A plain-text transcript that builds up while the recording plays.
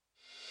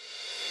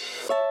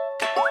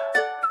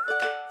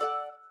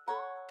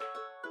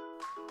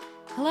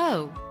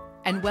Hello,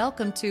 and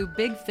welcome to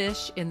Big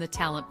Fish in the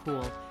Talent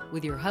Pool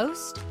with your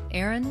host,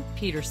 Erin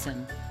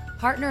Peterson,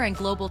 partner and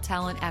global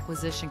talent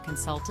acquisition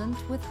consultant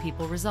with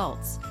People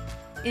Results.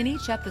 In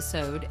each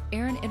episode,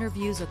 Erin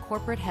interviews a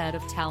corporate head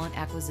of talent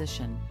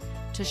acquisition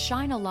to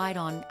shine a light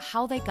on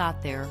how they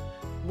got there,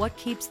 what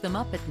keeps them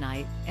up at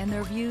night, and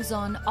their views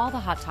on all the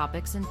hot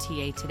topics in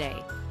TA today.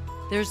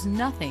 There's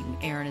nothing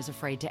Erin is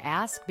afraid to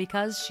ask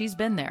because she's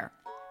been there.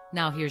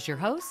 Now here's your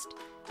host,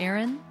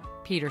 Erin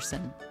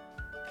Peterson.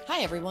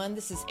 Hi everyone,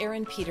 this is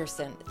Erin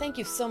Peterson. Thank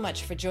you so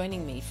much for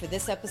joining me for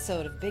this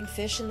episode of Big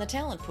Fish in the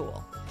Talent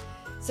Pool.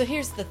 So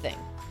here's the thing,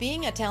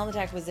 being a talent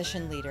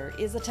acquisition leader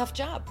is a tough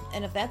job,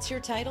 and if that's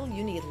your title,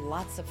 you need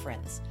lots of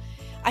friends.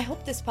 I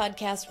hope this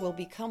podcast will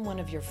become one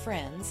of your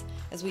friends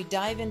as we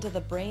dive into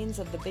the brains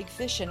of the big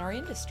fish in our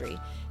industry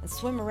and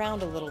swim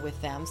around a little with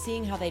them,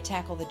 seeing how they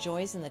tackle the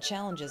joys and the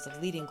challenges of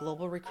leading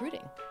global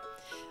recruiting.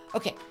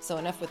 Okay, so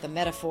enough with the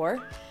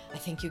metaphor. I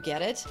think you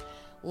get it.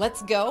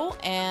 Let's go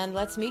and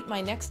let's meet my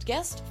next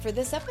guest for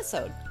this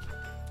episode.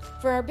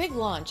 For our big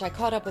launch, I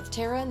caught up with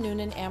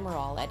Noonan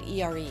Amaral at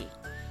ERE.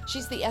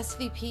 She's the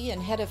SVP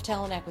and Head of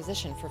Talent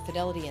Acquisition for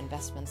Fidelity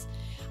Investments.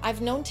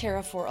 I've known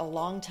Tara for a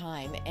long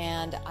time,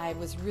 and I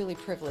was really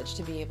privileged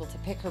to be able to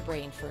pick her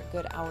brain for a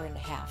good hour and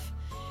a half.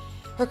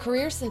 Her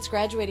career since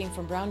graduating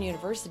from Brown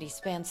University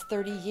spans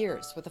 30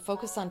 years, with a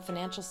focus on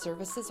financial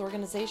services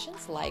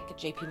organizations like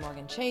JP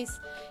Morgan Chase,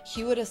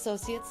 Hewitt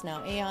Associates,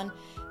 now Aon,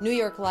 New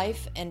York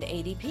Life, and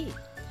ADP.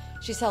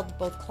 She's held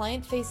both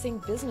client-facing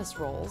business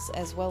roles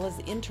as well as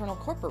internal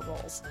corporate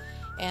roles,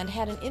 and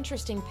had an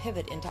interesting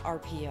pivot into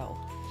RPO.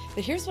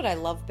 But here's what I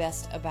love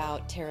best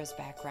about Tara's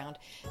background.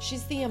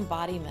 She's the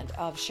embodiment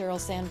of Sheryl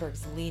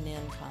Sandberg's Lean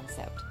In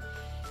concept.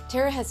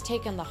 Tara has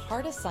taken the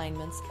hard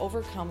assignments,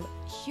 overcome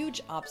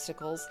huge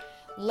obstacles,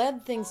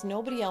 led things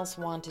nobody else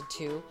wanted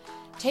to,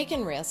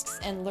 taken risks,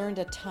 and learned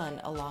a ton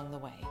along the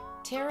way.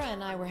 Tara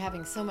and I were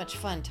having so much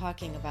fun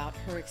talking about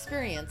her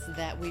experience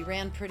that we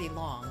ran pretty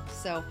long,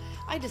 so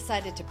I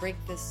decided to break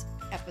this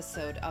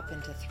episode up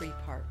into 3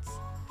 parts.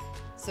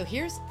 So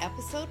here's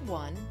episode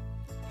 1,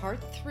 part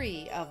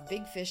 3 of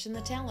Big Fish in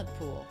the Talent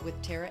Pool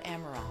with Tara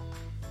Amaral.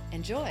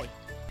 Enjoy.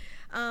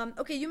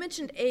 Okay, you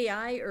mentioned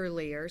AI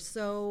earlier,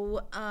 so,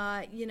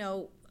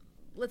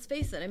 let's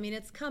face it, I mean,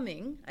 it's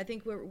coming. I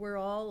think we're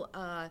all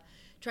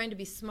trying to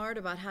be smart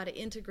about how to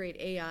integrate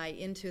AI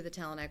into the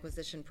talent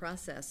acquisition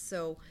process.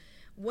 So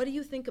what do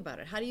you think about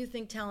it? How do you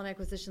think talent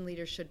acquisition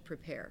leaders should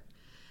prepare?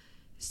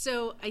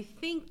 So I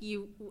think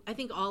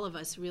all of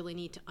us really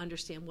need to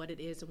understand what it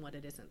is and what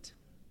it isn't.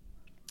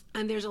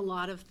 And there's a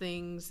lot of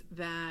things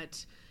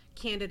that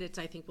candidates,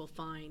 I think, will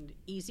find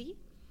easy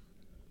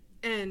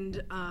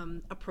and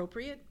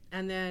appropriate.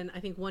 And then I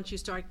think once you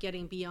start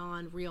getting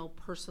beyond real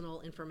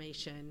personal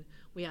information,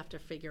 we have to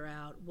figure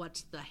out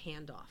what's the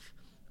handoff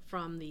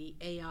from the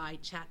AI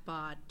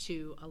chatbot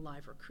to a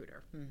live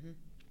recruiter. Mm-hmm.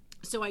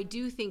 So I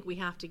do think we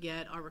have to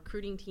get our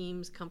recruiting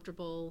teams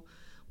comfortable.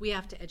 We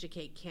have to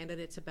educate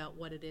candidates about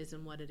what it is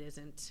and what it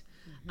isn't.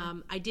 Mm-hmm.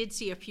 I did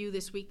see a few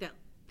this week that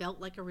felt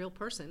like a real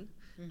person.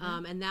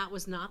 Mm-hmm. And that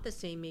was not the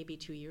same maybe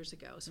 2 years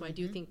ago. So mm-hmm. I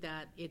do think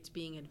that it's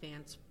being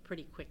advanced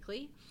pretty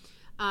quickly.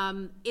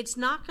 It's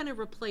not going to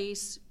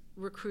replace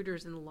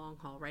recruiters in the long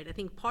haul, right? I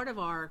think part of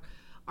our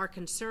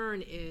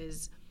concern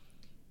is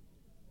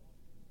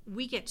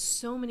we get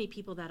so many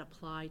people that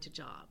apply to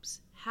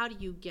jobs. How do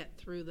you get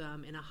through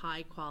them in a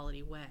high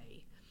quality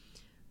way?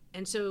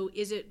 And so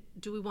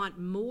do we want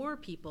more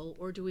people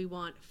or do we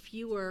want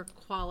fewer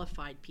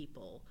qualified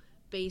people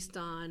based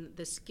on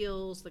the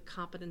skills, the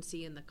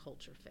competency, and the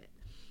culture fit?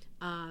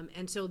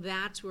 And so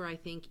that's where I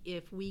think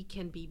if we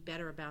can be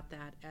better about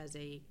that as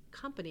a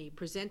company,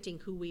 presenting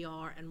who we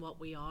are and what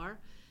we are,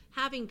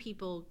 giving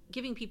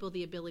people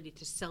the ability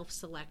to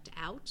self-select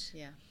out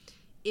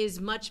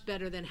is much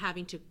better than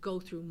having to go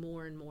through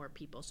more and more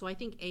people. So I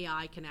think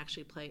AI can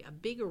actually play a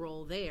bigger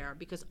role there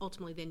because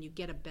ultimately then you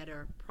get a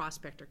better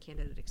prospect or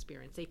candidate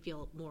experience. They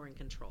feel more in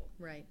control.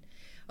 Right.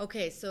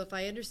 Okay, so if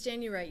I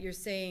understand you right, you're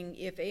saying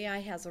if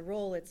AI has a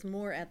role, it's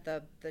more at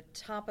the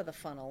top of the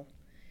funnel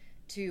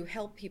to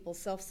help people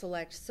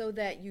self-select so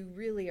that you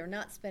really are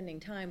not spending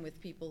time with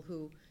people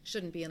who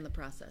shouldn't be in the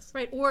process.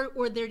 Right,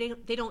 or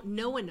they don't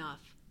know enough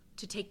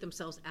to take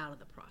themselves out of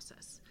the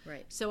process.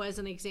 Right. So as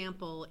an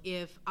example,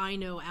 if I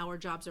know our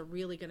jobs are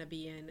really going to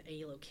be in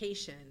a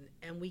location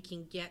and we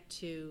can get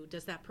to,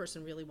 does that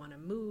person really want to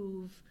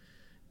move?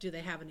 Do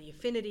they have any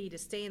affinity to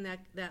stay in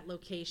that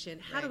location?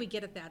 How do we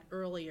get at that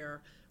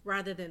earlier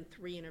rather than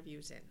 3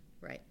 interviews in?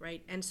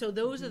 Right. And so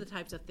those are the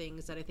types of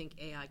things that I think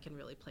AI can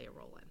really play a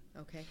role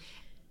in. Okay.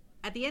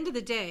 At the end of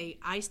the day,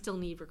 I still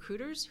need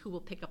recruiters who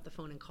will pick up the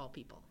phone and call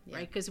people,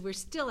 right? Because we're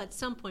still, at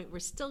some point, we're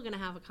still going to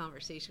have a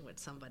conversation with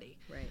somebody.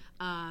 Right.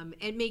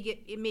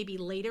 It may be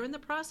later in the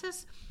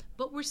process,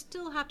 but we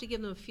still have to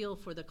give them a feel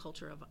for the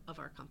culture of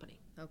our company.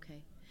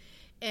 Okay.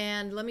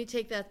 And let me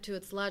take that to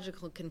its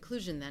logical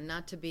conclusion then,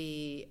 not to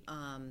be,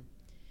 a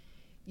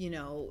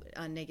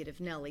negative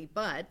Nelly,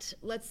 but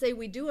let's say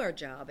we do our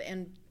job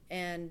and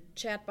and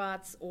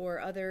chatbots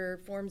or other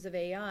forms of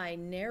AI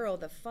narrow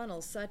the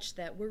funnel such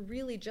that we're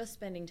really just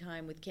spending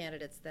time with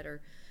candidates that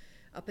are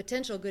a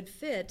potential good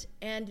fit,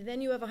 and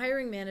then you have a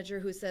hiring manager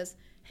who says,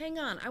 hang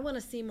on, I want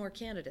to see more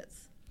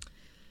candidates.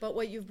 But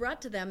what you've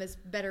brought to them is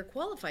better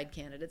qualified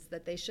candidates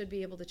that they should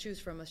be able to choose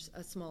from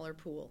a smaller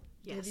pool.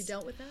 Yes. Have you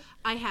dealt with that?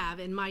 I have,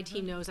 and my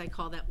team knows I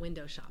call that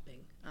window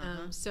shopping.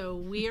 So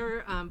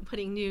we're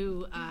putting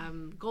new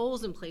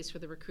goals in place for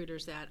the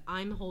recruiters that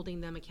I'm holding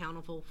them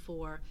accountable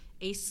for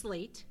a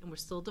slate, and we're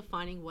still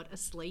defining what a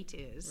slate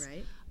is,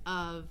 Right.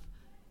 of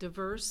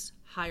diverse,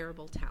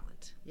 hireable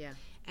talent. Yeah.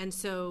 And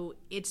so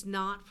it's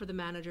not for the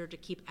manager to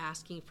keep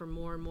asking for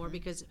more and more,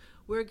 because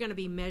we're going to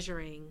be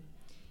measuring.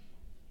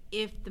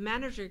 If the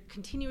manager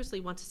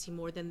continuously wants to see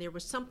more, then there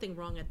was something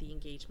wrong at the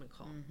engagement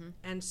call.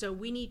 And so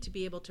we need to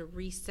be able to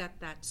reset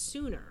that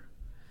sooner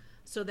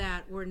so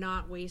that we're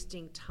not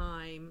wasting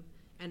time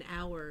and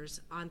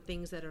hours on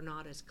things that are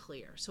not as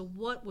clear. So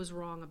what was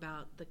wrong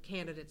about the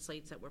candidate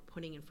slates that we're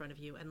putting in front of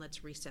you, and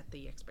let's reset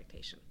the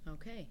expectation.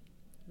 Okay.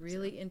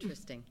 Really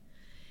interesting.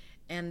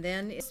 And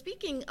then,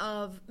 speaking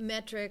of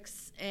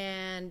metrics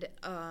and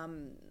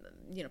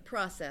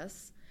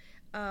process,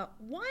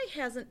 why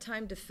hasn't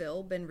time to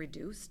fill been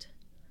reduced?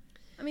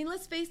 I mean,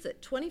 let's face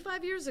it,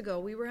 25 years ago,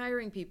 we were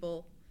hiring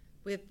people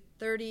with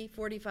 30,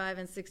 45,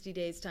 and 60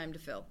 days time to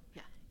fill.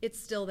 Yeah. It's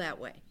still that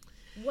way.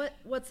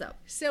 What's up?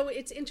 So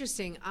it's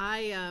interesting.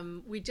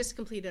 We just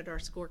completed our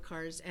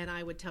scorecards, and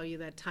I would tell you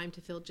that time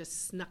to fill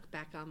just snuck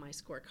back on my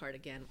scorecard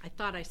again. I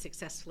thought I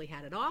successfully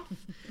had it off.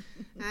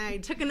 I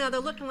took another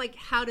look and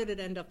how did it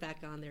end up back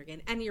on there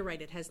again? And you're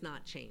right, it has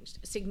not changed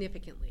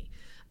significantly.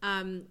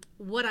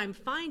 What I'm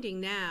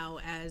finding now,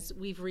 as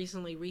we've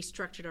recently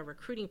restructured our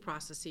recruiting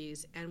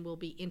processes, and we'll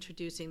be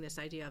introducing this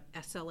idea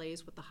of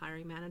SLAs with the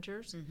hiring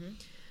managers.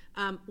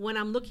 When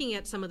I'm looking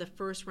at some of the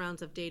first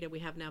rounds of data, we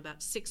have now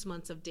about 6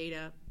 months of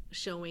data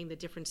showing the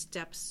different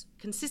steps,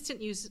 consistent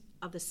use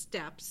of the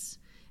steps,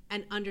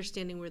 and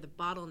understanding where the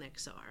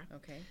bottlenecks are.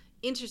 Okay.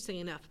 Interesting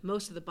enough,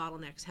 most of the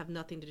bottlenecks have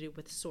nothing to do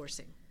with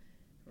sourcing.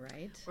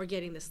 Right. Or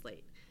getting the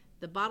slate.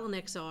 The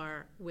bottlenecks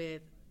are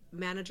with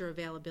manager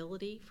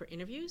availability for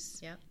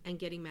interviews and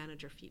getting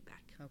manager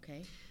feedback.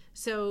 Okay.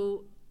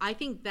 So I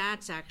think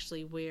that's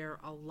actually where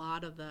a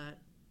lot of the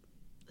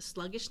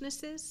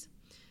sluggishness is.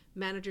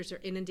 Managers are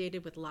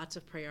inundated with lots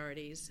of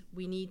priorities.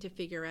 We need to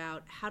figure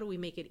out how do we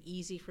make it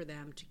easy for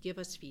them to give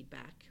us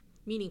feedback,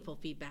 meaningful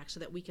feedback, so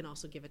that we can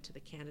also give it to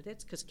the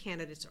candidates, because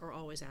candidates are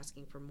always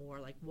asking for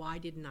more, like, why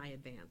didn't I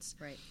advance?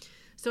 Right.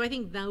 So I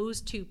think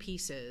those two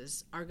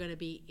pieces are going to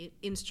be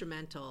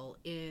instrumental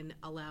in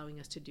allowing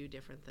us to do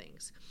different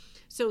things.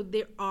 So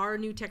there are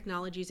new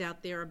technologies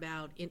out there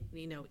about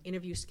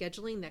interview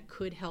scheduling that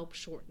could help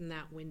shorten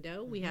that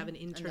window. We have an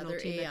internal Another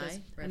team that does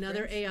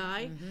another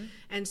AI,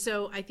 and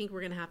so I think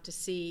we're going to have to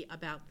see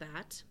about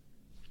that.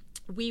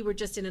 We were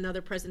just in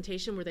another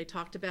presentation where they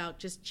talked about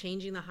just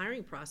changing the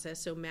hiring process,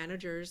 so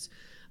managers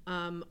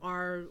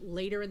are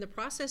later in the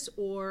process,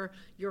 or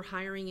you're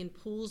hiring in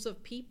pools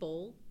of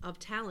people, of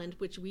talent,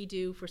 which we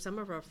do for some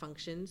of our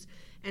functions,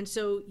 and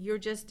so you're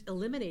just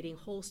eliminating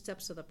whole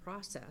steps of the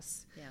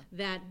process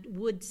that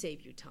would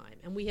save you time,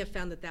 and we have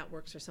found that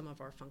works for some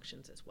of our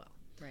functions as well.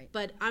 Right.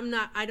 But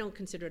I don't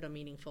consider it a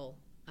meaningful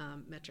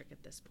metric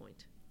at this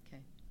point.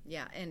 Okay.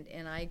 Yeah,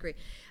 and I agree.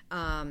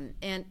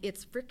 And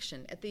it's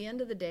friction. At the end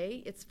of the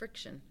day, it's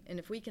friction. And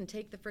if we can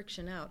take the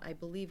friction out, I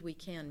believe we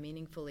can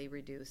meaningfully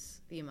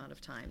reduce the amount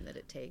of time that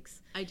it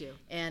takes. I do.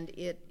 And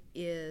it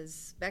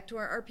is, back to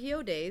our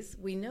RPO days,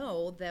 we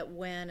know that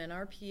when an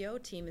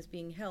RPO team is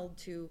being held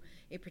to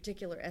a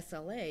particular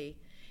SLA,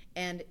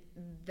 and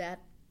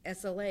that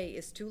SLA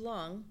is too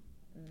long,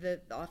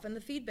 often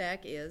the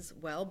feedback is,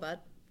 well,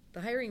 but the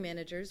hiring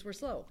managers were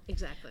slow.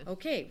 Exactly.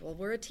 Okay, well,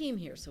 we're a team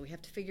here, so we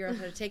have to figure out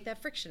how to take that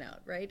friction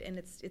out, right? And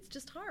it's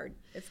just hard.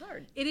 It's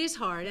hard. It is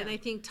hard, and I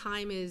think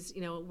time is,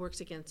 it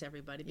works against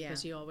everybody,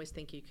 because you always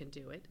think you can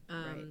do it.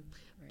 Right.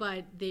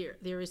 But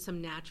there is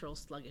some natural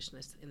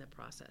sluggishness in the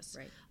process.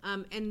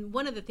 Right. And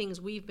one of the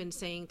things we've been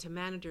saying to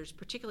managers,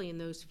 particularly in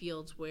those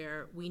fields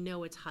where we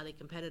know it's highly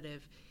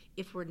competitive,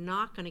 if we're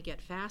not going to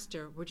get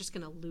faster, we're just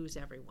going to lose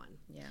everyone.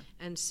 Yeah.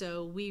 And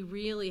so we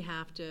really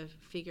have to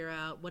figure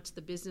out what's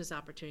the business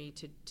opportunity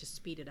to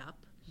speed it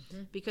up,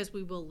 because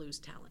we will lose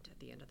talent at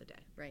the end of the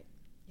day. Right.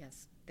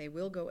 Yes. They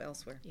will go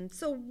elsewhere. And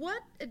so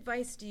what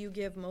advice do you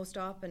give most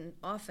often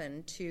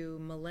to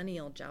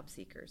millennial job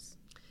seekers?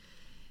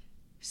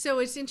 So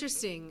it's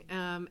interesting,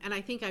 and I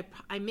think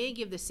I may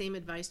give the same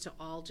advice to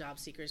all job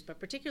seekers, but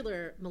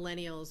particular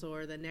millennials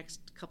or the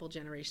next couple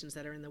generations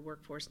that are in the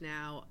workforce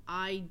now.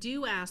 I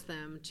do ask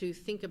them to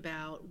think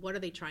about what are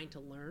they trying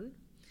to learn,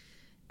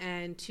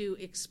 and to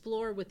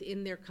explore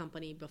within their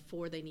company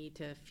before they need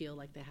to feel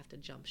like they have to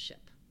jump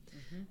ship.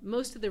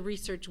 Most of the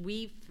research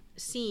we've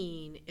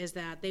seen is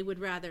that they would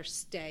rather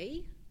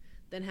stay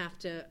than have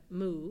to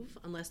move,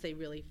 unless they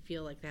really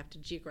feel like they have to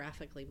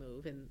geographically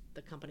move and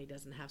the company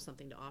doesn't have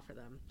something to offer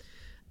them.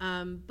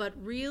 But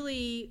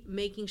really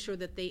making sure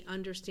that they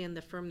understand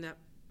the firm that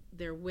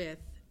they're with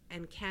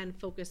and can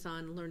focus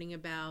on learning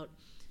about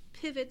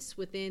pivots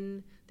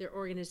within their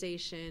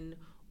organization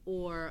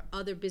or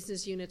other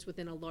business units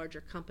within a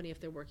larger company if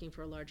they're working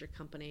for a larger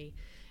company.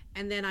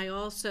 And then I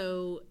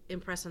also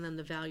impress on them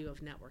the value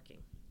of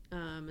networking,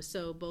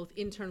 so both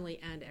internally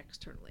and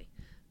externally.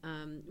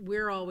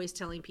 We're always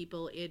telling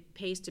people it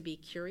pays to be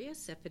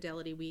curious. At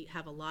Fidelity, we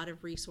have a lot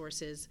of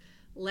resources,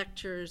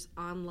 lectures,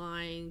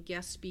 online,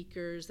 guest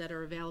speakers that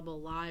are available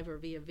live or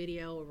via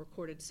video or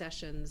recorded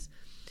sessions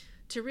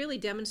to really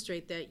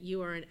demonstrate that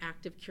you are an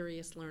active,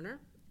 curious learner.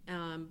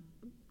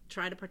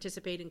 Try to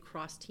participate in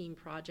cross-team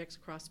projects,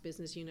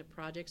 cross-business unit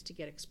projects to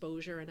get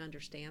exposure and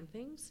understand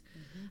things,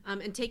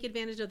 and take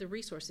advantage of the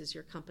resources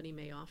your company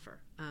may offer,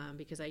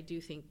 because I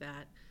do think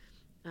that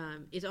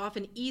it's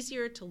often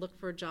easier to look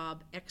for a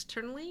job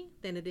externally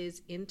than it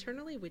is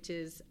internally, which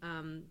is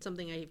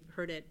something I've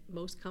heard at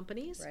most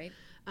companies. Right.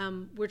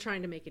 We're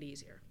trying to make it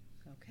easier.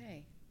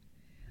 Okay.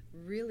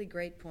 Really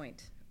great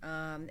point.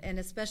 And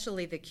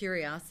especially the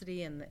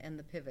curiosity and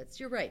the pivots.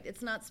 You're right.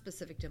 It's not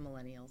specific to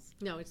millennials.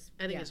 No, I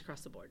think it's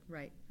across the board.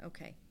 Right.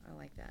 Okay. I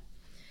like that.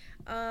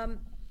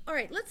 All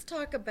right. Let's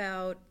talk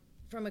about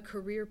from a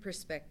career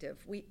perspective.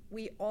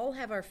 We all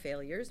have our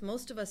failures.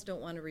 Most of us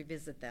don't want to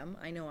revisit them.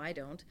 I know I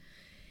don't.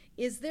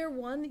 Is there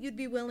one that you'd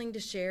be willing to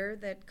share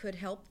that could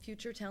help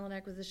future talent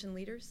acquisition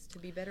leaders to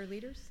be better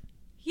leaders?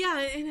 Yeah,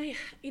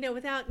 and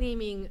without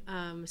naming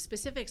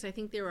specifics, I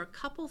think there are a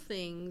couple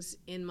things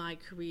in my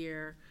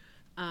career.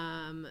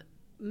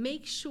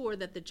 Make sure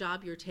that the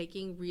job you're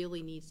taking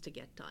really needs to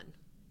get done.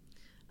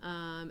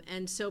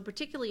 And so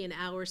particularly in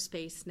our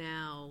space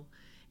now,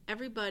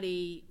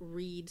 everybody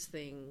reads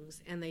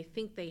things and they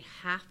think they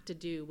have to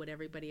do what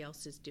everybody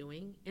else is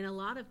doing. In a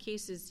lot of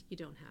cases, you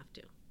don't have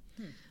to.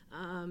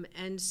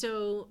 And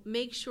so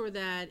make sure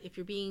that if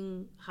you're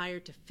being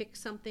hired to fix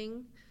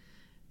something,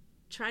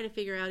 try to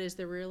figure out, is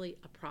there really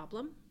a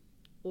problem?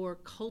 Or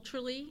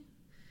culturally,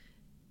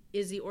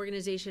 is the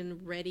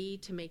organization ready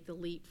to make the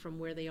leap from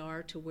where they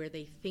are to where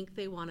they think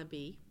they want to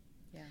be?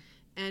 Yeah.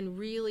 And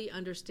really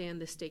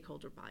understand the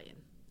stakeholder buy-in.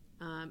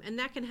 And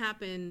that can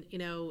happen,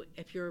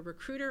 if you're a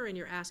recruiter and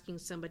you're asking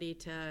somebody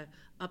to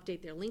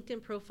update their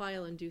LinkedIn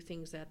profile and do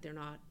things that they're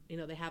not,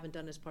 they haven't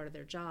done as part of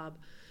their job.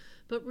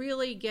 But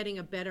really getting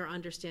a better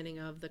understanding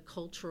of the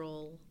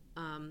cultural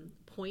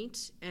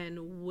point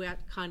and what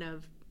kind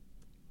of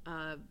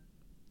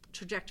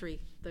trajectory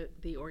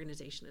the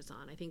organization is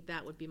on. I think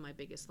that would be my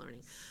biggest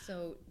learning.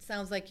 So it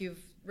sounds like you've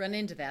run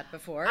into that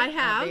before. I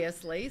have.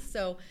 Obviously.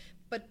 So,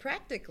 but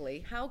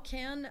practically, how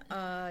can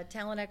a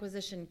talent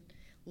acquisition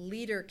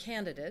leader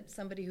candidate,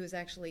 somebody who's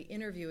actually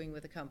interviewing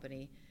with a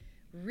company,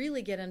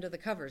 really get under the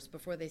covers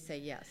before they say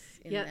yes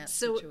in that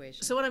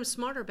situation? So what I'm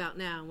smarter about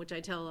now, which I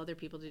tell other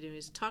people to do,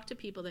 is talk to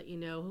people that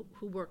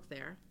who work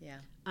there.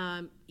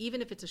 Yeah.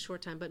 Even if it's a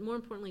short time, but more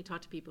importantly,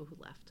 talk to people who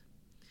left.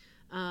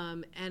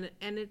 And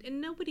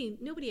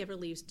nobody ever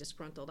leaves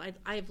disgruntled.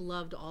 I've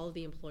loved all of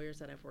the employers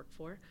that I've worked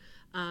for,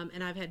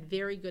 and I've had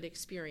very good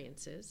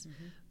experiences.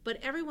 But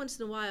every once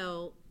in a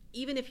while,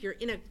 even if you're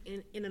in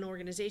an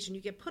organization, you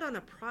get put on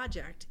a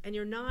project and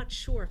you're not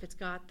sure if it's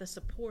got the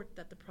support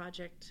that the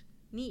project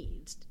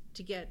needs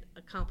to get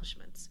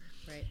accomplishments.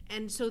 Right.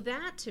 And so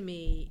that to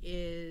me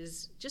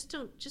is just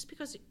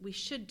because we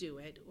should do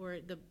it, or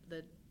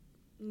the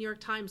New York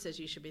Times says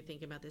you should be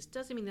thinking about this,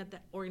 doesn't mean that the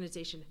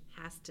organization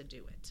has to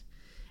do it.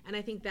 And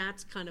I think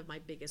that's kind of my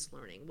biggest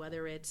learning,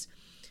 whether it's,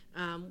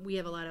 we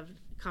have a lot of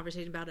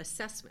conversation about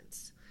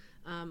assessments.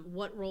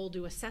 What role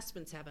do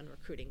assessments have in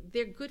recruiting?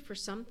 They're good for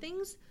some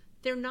things,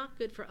 they're not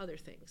good for other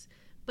things.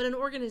 But an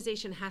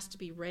organization has to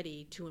be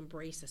ready to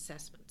embrace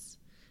assessments.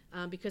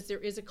 Because there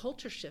is a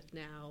culture shift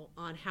now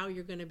on how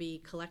you're going to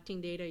be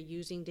collecting data,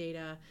 using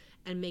data,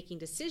 and making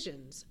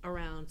decisions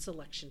around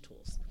selection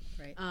tools.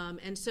 Right.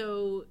 And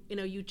so,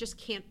 you just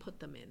can't put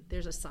them in.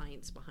 There's a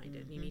science behind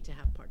it, and you need to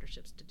have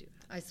partnerships to do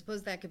that. I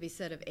suppose that could be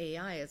said of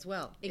AI as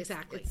well.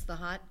 Exactly. It's the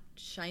hot,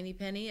 shiny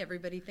penny.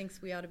 Everybody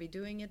thinks we ought to be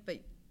doing it, but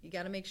you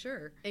got to make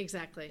sure.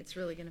 Exactly. It's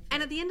really going to fit.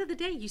 And at the end of the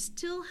day, you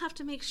still have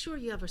to make sure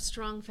you have a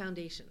strong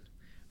foundation,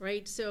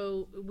 right?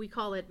 So we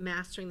call it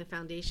mastering the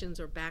foundations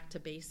or back to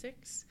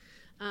basics.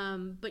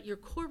 But your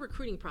core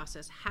recruiting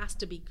process has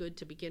to be good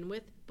to begin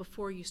with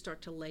before you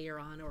start to layer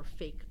on or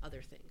fake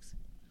other things.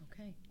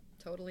 Okay,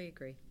 totally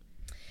agree.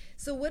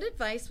 So what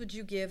advice would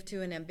you give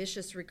to an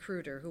ambitious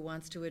recruiter who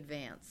wants to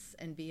advance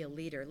and be a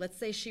leader? Let's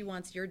say she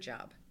wants your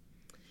job.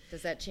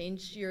 Does that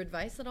change your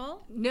advice at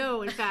all?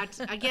 No, in fact,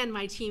 again,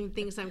 my team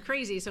thinks I'm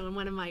crazy. So in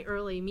one of my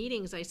early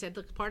meetings, I said,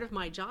 look, part of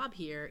my job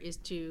here is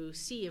to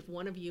see if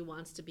one of you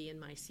wants to be in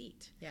my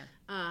seat. Yeah.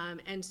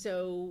 And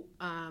so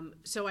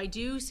I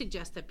do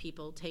suggest that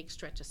people take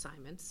stretch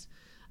assignments.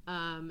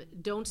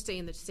 Don't stay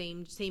in the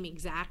same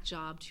exact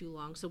job too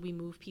long. So we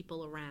move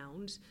people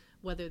around,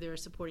 whether they're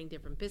supporting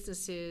different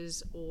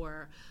businesses,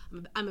 or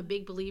I'm a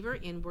big believer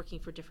in working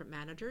for different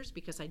managers,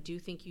 because I do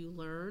think you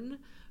learn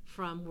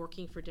from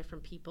working for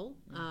different people.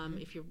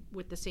 If you're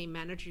with the same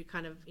manager, you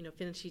kind of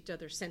finish each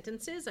other's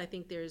sentences. I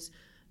think there's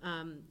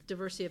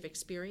diversity of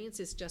experience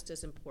is just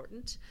as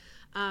important.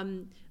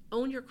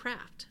 own your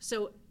craft.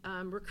 So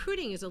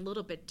recruiting is a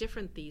little bit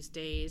different these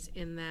days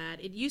in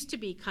that it used to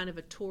be kind of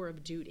a tour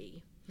of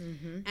duty.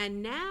 Mm-hmm.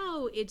 And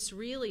now it's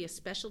really a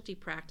specialty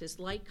practice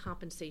like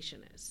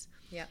compensation is.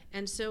 Yeah.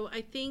 And so I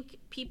think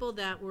people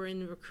that were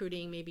in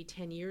recruiting maybe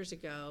 10 years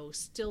ago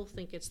still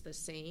think it's the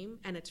same,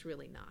 and it's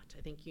really not.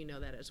 I think you know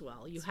that as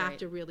well. You have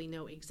to really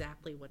know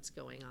exactly what's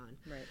going on.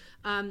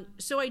 Right.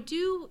 So I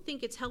do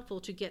think it's helpful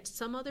to get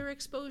some other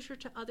exposure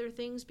to other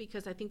things,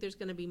 because I think there's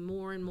going to be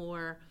more and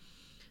more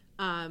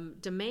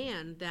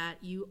demand that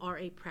you are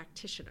a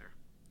practitioner.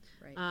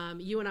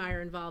 Right. You and I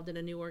are involved in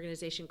a new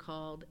organization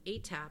called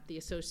ATAP, the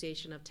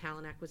Association of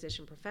Talent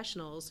Acquisition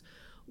Professionals,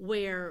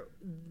 where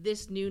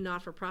this new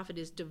not-for-profit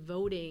is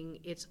devoting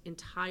its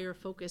entire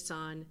focus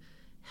on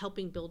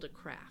helping build a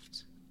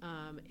craft,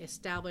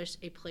 establish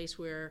a place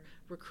where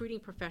recruiting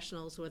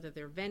professionals, whether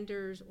they're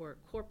vendors or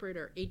corporate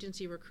or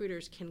agency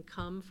recruiters, can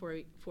come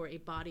for a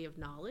body of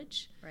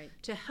knowledge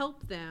to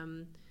help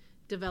them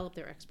develop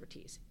their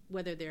expertise,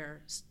 whether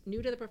they're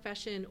new to the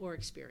profession or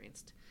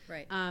experienced.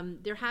 Right.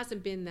 There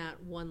hasn't been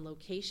that one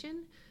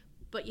location,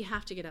 but you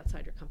have to get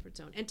outside your comfort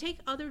zone and take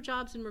other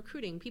jobs in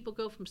recruiting. People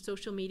go from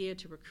social media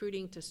to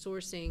recruiting to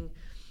sourcing,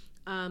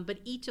 but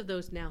each of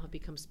those now have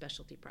become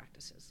specialty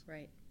practices.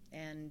 Right.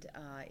 And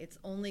it's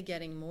only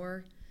getting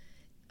more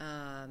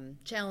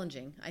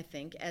challenging, I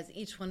think, as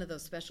each one of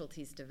those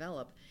specialties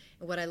develop.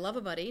 And what I love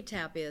about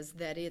ATAP is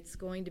that it's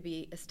going to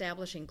be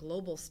establishing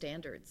global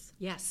standards.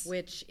 Yes.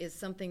 Which is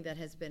something that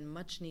has been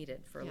much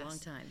needed for a long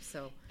time.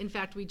 So, in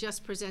fact, we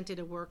just presented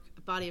a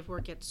body of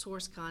work at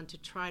SourceCon to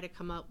try to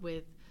come up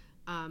with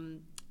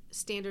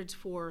standards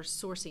for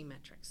sourcing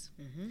metrics.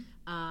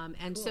 Mm-hmm.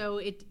 And cool.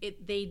 So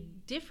they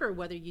differ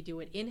whether you do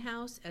it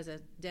in-house as a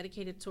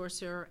dedicated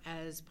sourcer,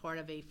 as part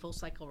of a full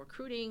cycle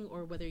recruiting,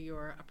 or whether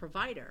you're a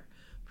provider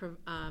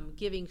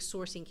giving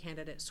source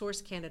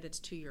candidates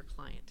to your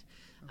client.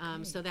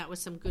 Okay. So that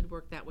was some good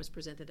work that was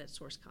presented at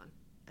SourceCon.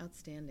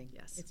 Outstanding.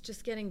 Yes. It's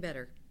just getting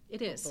better.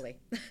 It is. Hopefully.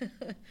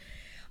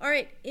 All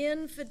right,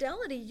 in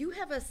Fidelity, you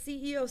have a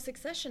CEO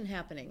succession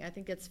happening. I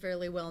think it's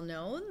fairly well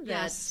known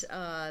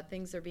that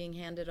things are being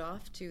handed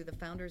off to the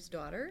founder's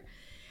daughter.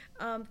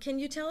 Can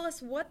you tell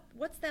us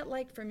what's that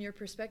like from your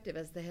perspective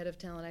as the head of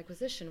talent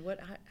acquisition?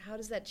 How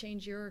does that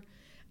change your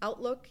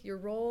outlook, your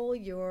role,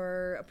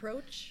 your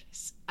approach?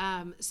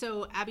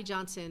 So Abby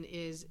Johnson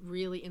is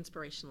really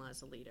inspirational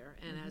as a leader,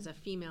 and as a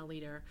female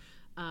leader,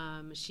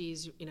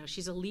 she's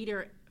a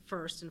leader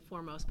first and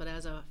foremost, but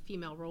as a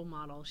female role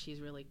model, she's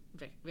really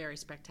very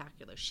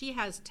spectacular. She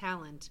has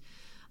talent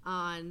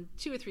on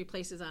 2 or 3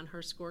 places on her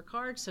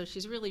scorecard, so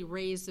she's really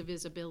raised the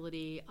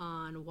visibility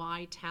on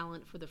why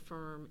talent for the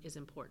firm is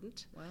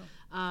important.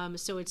 Wow.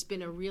 So it's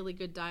been a really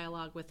good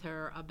dialogue with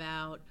her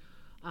about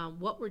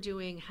what we're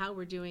doing, how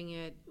we're doing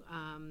it,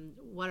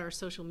 what our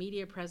social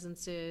media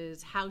presence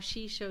is, how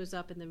she shows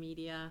up in the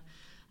media.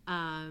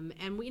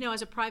 And we,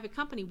 as a private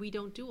company, we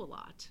don't do a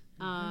lot.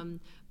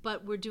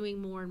 But we're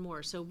doing more and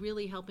more. So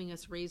really helping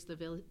us raise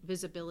the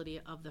visibility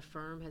of the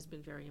firm has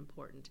been very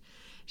important.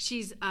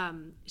 She's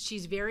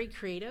very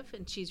creative,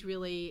 and she's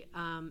really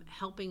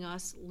helping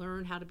us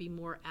learn how to be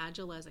more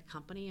agile as a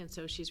company. And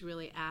so she's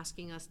really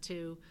asking us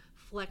to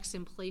flex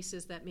in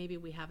places that maybe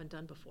we haven't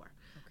done before.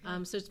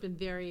 Okay. So it's been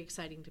very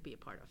exciting to be a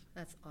part of.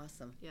 That's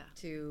awesome. Yeah.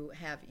 To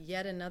have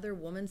yet another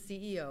woman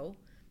CEO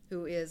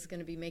who is going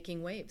to be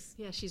making waves.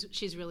 Yeah,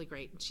 she's really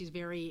great. She's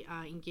very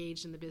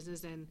engaged in the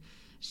business, and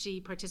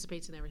she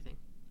participates in everything.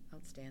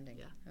 Outstanding.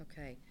 Yeah.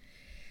 Okay.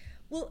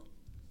 Well,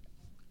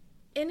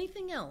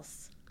 anything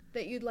else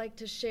that you'd like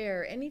to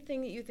share?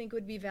 Anything that you think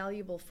would be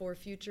valuable for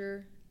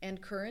future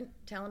and current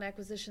talent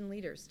acquisition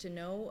leaders to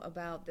know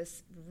about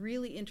this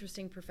really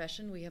interesting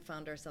profession we have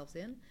found ourselves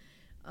in?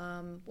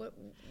 What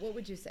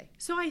would you say?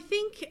 So I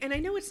think, and I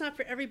know it's not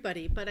for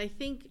everybody, but I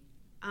think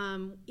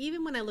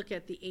even when I look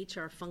at the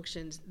HR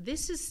functions,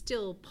 this is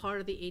still part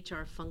of the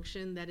HR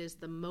function that is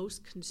the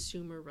most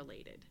consumer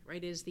related,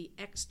 right? It is the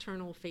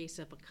external face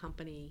of a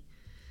company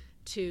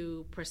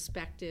to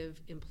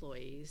prospective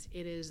employees.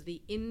 It is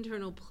the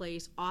internal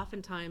place,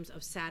 oftentimes,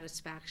 of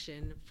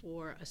satisfaction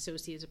for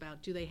associates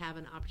about do they have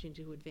an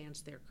opportunity to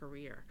advance their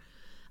career.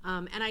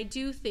 And I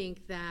do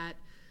think that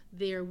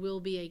there will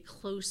be a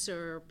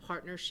closer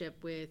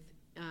partnership with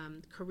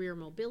career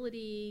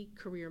mobility,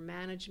 career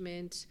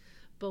management,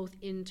 both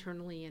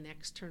internally and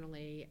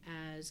externally,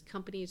 as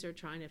companies are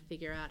trying to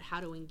figure out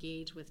how to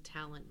engage with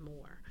talent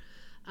more.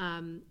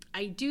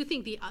 I do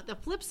think the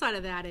flip side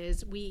of that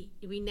is we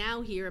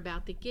now hear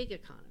about the gig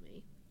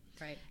economy.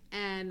 Right.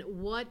 And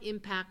what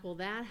impact will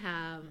that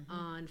have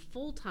on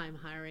full-time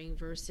hiring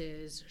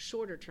versus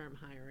shorter-term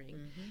hiring?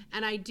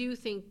 And I do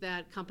think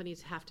that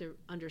companies have to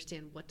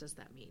understand, what does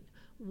that mean?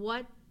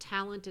 What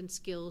talent and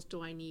skills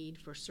do I need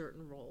for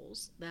certain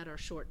roles that are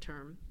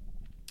short-term?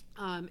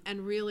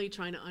 And really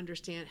trying to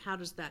understand, how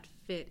does that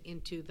fit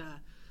into the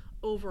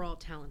overall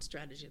talent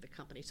strategy of the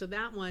company? So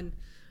that one,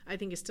 I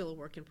think, is still a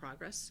work in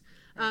progress.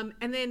 Right.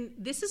 And then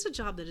this is a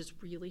job that is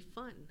really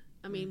fun.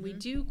 I mean, we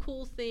do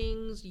cool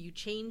things, you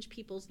change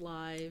people's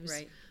lives,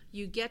 Right.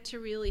 you get to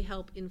really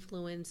help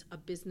influence a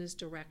business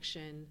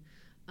direction,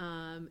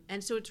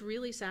 and so it's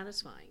really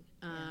satisfying.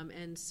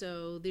 And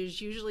so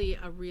there's usually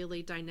a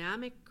really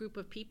dynamic group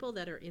of people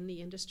that are in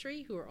the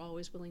industry who are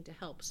always willing to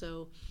help.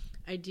 So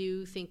I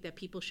do think that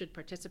people should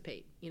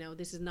participate.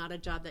 This is not a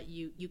job that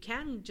you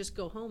can just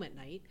go home at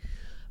night,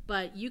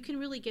 but you can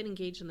really get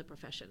engaged in the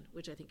profession,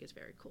 which I think is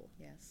very cool.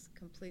 Yes,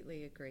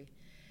 completely agree.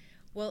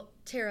 Well,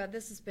 Tara,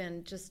 this has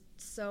been just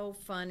so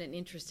fun and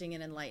interesting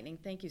and enlightening.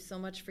 Thank you so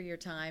much for your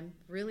time.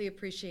 Really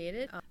appreciate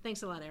it.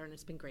 Thanks a lot, Erin.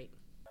 It's been great.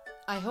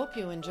 I hope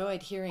you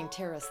enjoyed hearing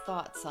Tara's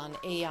thoughts on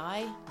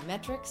AI,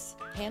 metrics,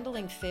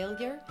 handling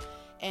failure,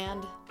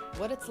 and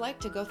what it's like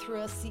to go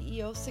through a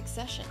CEO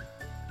succession.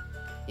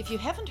 If you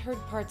haven't heard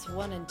parts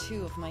 1 and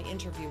 2 of my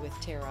interview with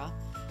Tara,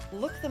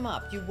 look them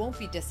up. You won't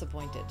be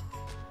disappointed.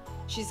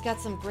 She's got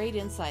some great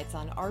insights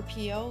on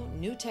RPO,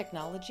 new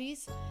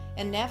technologies,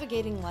 and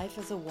navigating life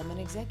as a woman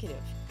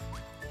executive.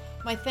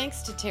 My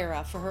thanks to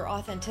Tara for her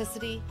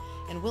authenticity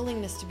and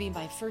willingness to be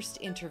my first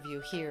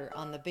interview here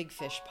on the Big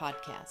Fish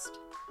podcast.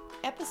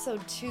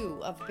 Episode 2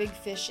 of Big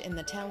Fish in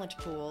the Talent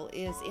Pool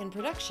is in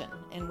production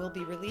and will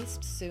be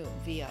released soon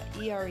via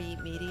ERE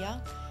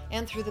Media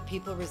and through the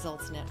People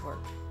Results Network.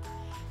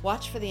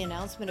 Watch for the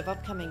announcement of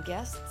upcoming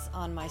guests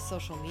on my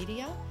social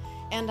media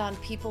and on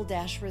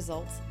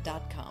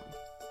people-results.com.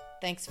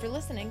 Thanks for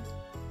listening.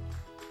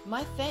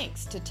 My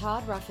thanks to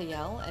Todd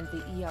Raphael and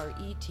the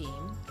ERE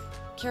team,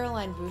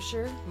 Caroline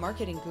Boucher,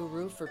 marketing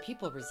guru for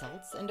People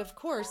Results, and of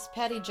course,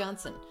 Patty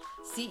Johnson,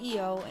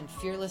 CEO and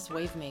fearless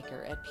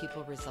wavemaker at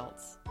People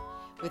Results.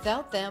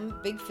 Without them,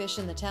 Big Fish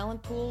in the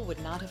Talent Pool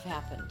would not have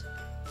happened.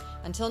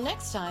 Until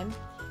next time,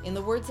 in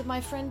the words of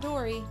my friend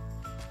Dory,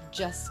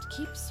 just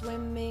keep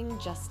swimming,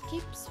 just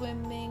keep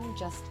swimming,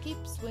 just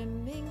keep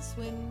swimming,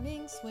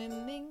 swimming,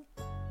 swimming.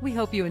 We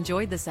hope you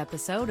enjoyed this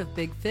episode of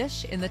Big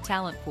Fish in the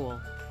Talent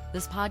Pool.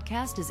 This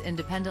podcast is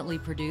independently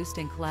produced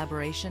in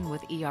collaboration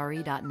with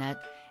ERE.net,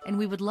 and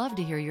we would love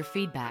to hear your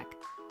feedback.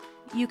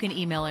 You can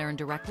email Erin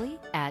directly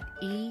at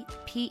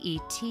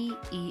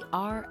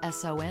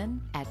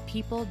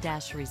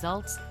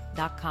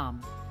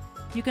epeterson@people-results.com.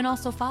 You can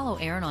also follow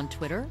Erin on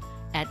Twitter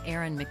at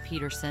Erin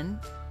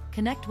McPeterson,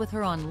 connect with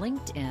her on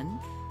LinkedIn,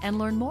 and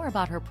learn more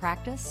about her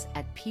practice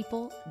at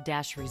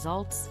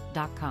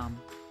people-results.com.